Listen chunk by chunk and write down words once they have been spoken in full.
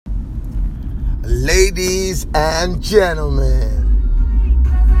Ladies and gentlemen,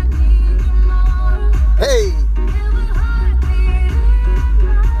 hey,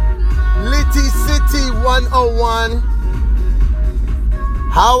 Litty City 101,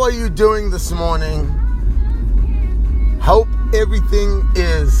 how are you doing this morning? Hope everything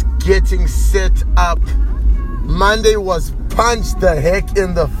is getting set up. Monday was punched the heck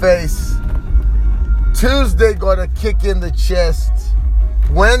in the face. Tuesday got a kick in the chest.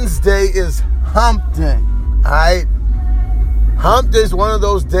 Wednesday is hump day. Alright? Hump day is one of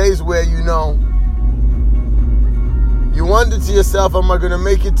those days where you wonder to yourself, am I going to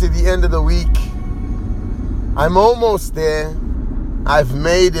make it to the end of the week? I'm almost there. I've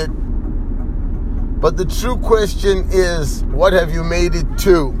made it. But the true question is, what have you made it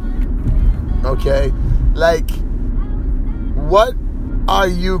to? Okay? Like, what are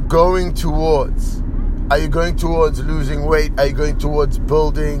you going towards? Are you going towards losing weight? Are you going towards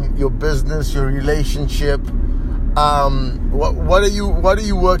building your business, your relationship? What are you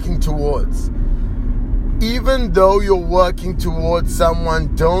working towards? Even though you're working towards something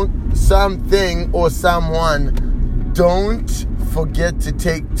or someone, don't forget to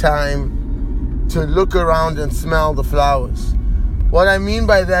take time to look around and smell the flowers. What I mean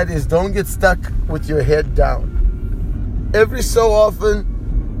by that is, don't get stuck with your head down. Every so often,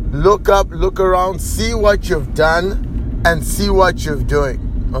 look up, look around, see what you've done and see what you're doing,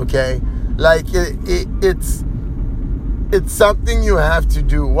 okay? Like, it's something you have to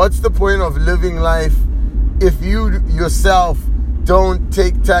do. What's the point of living life if you yourself don't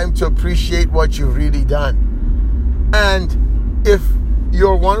take time to appreciate what you've really done? And if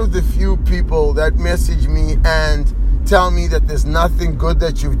you're one of the few people that message me and tell me that there's nothing good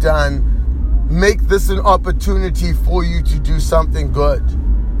that you've done, make this an opportunity for you to do something good.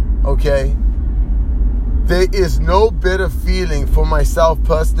 Okay? There is no better feeling for myself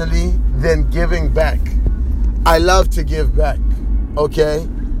personally than giving back. I love to give back. Okay?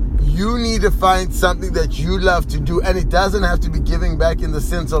 You need to find something that you love to do, and it doesn't have to be giving back in the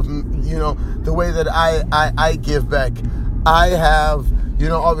sense of, the way that I give back. I have,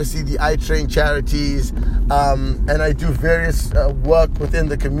 obviously the I Train charities, and I do various work within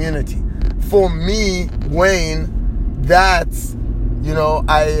the community. For me, Wayne, that's, it's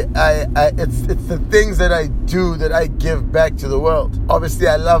the things that I do that I give back to the world. Obviously,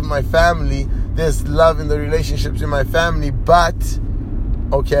 I love my family. There's love in the relationships in my family. But,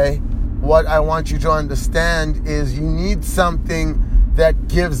 okay, what I want you to understand is you need something that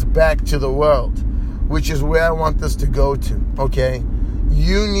gives back to the world, which is where I want this to go to, okay?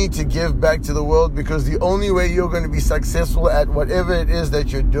 You need to give back to the world, because the only way you're going to be successful at whatever it is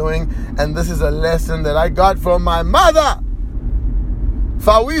that you're doing, and this is a lesson that I got from my mother,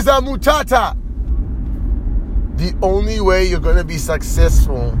 Fawiza Mutata. The only way you're going to be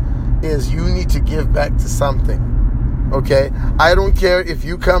successful is you need to give back to something. Okay? I don't care if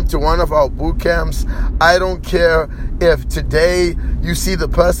you come to one of our boot camps. I don't care if today you see the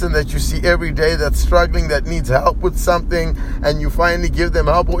person that you see every day that's struggling, that needs help with something, and you finally give them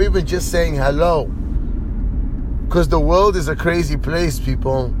help, or even just saying hello. Because the world is a crazy place,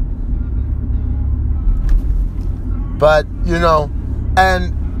 people. But,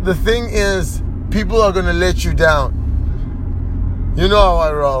 and the thing is, people are going to let you down. You know how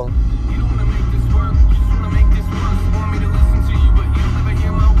I roll.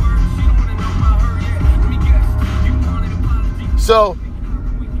 So,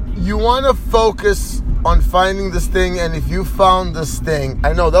 you want to focus on finding this thing, and if you found this thing,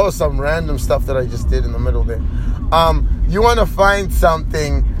 I know that was some random stuff that I just did in the middle there. You want to find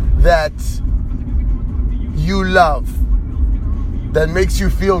something that you love, that makes you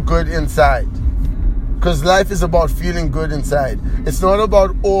feel good inside. Because life is about feeling good inside. It's not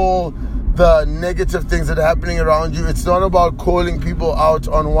about all the negative things that are happening around you. It's not about calling people out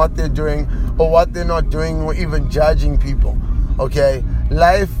on what they're doing or what they're not doing, or even judging people. Okay?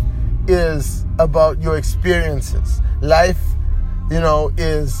 Life is about your experiences. Life,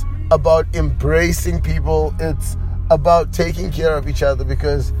 is about embracing people. It's about taking care of each other,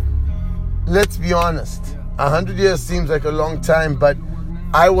 because let's be honest, 100 years seems like a long time, but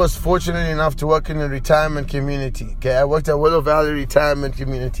I was fortunate enough to work in a retirement community. Okay, I worked at Willow Valley Retirement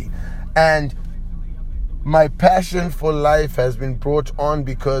Community, and my passion for life has been brought on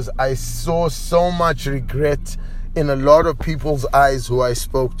because I saw so much regret in a lot of people's eyes who I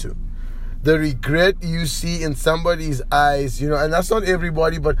spoke to. The regret you see in somebody's eyes, and that's not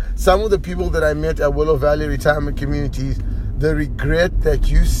everybody, but some of the people that I met at Willow Valley Retirement Communities, the regret that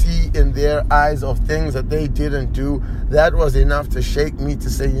you see in their eyes of things that they didn't do, that was enough to shake me to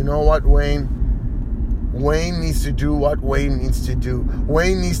say, you know what, Wayne? Wayne needs to do what Wayne needs to do.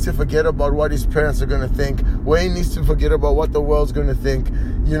 Wayne needs to forget about what his parents are going to think. Wayne needs to forget about what the world's going to think.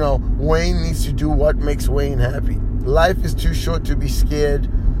 You know, Wayne needs to do what makes Wayne happy. Life is too short to be scared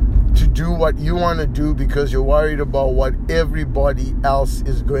to do what you want to do because you're worried about what everybody else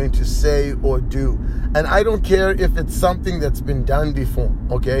is going to say or do. And I don't care if it's something that's been done before,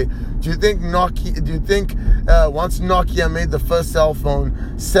 okay? Do you think once Nokia made the first cell phone,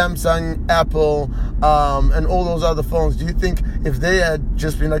 Samsung, Apple, and all those other phones, do you think if they had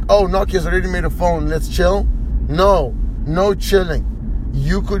just been like, oh, Nokia's already made a phone, let's chill? No chilling.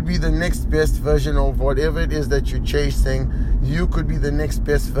 You could be the next best version of whatever it is that you're chasing. You could be the next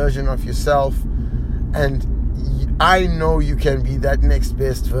best version of yourself. And I know you can be that next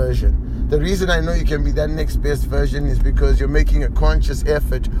best version. The reason I know you can be that next best version is because you're making a conscious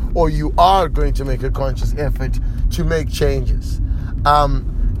effort, or you are going to make a conscious effort to make changes.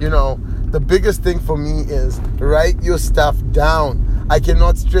 The biggest thing for me is write your stuff down. I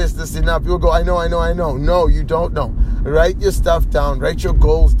cannot stress this enough. People go, I know. No, you don't know. Write your stuff down. Write your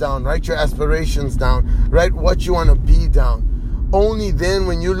goals down. Write your aspirations down. Write what you want to be down. Only then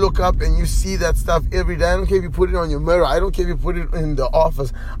when you look up and you see that stuff every day, I don't care if you put it on your mirror. I don't care if you put it in the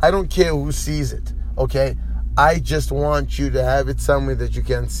office. I don't care who sees it, okay? I just want you to have it somewhere that you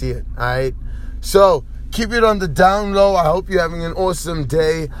can see it, all right? So keep it on the down low. I hope you're having an awesome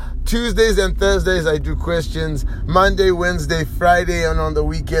day. Tuesdays and Thursdays, I do questions. Monday, Wednesday, Friday, and on the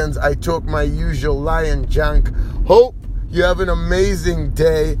weekends, I talk my usual lion junk. Hope you have an amazing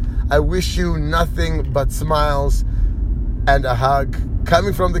day. I wish you nothing but smiles and a hug.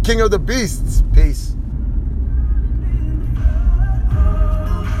 Coming from the King of the Beasts. Peace.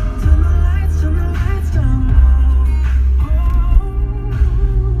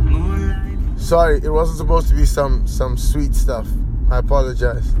 Sorry, it wasn't supposed to be some sweet stuff. I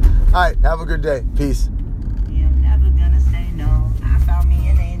apologize. All right, have a good day. Peace.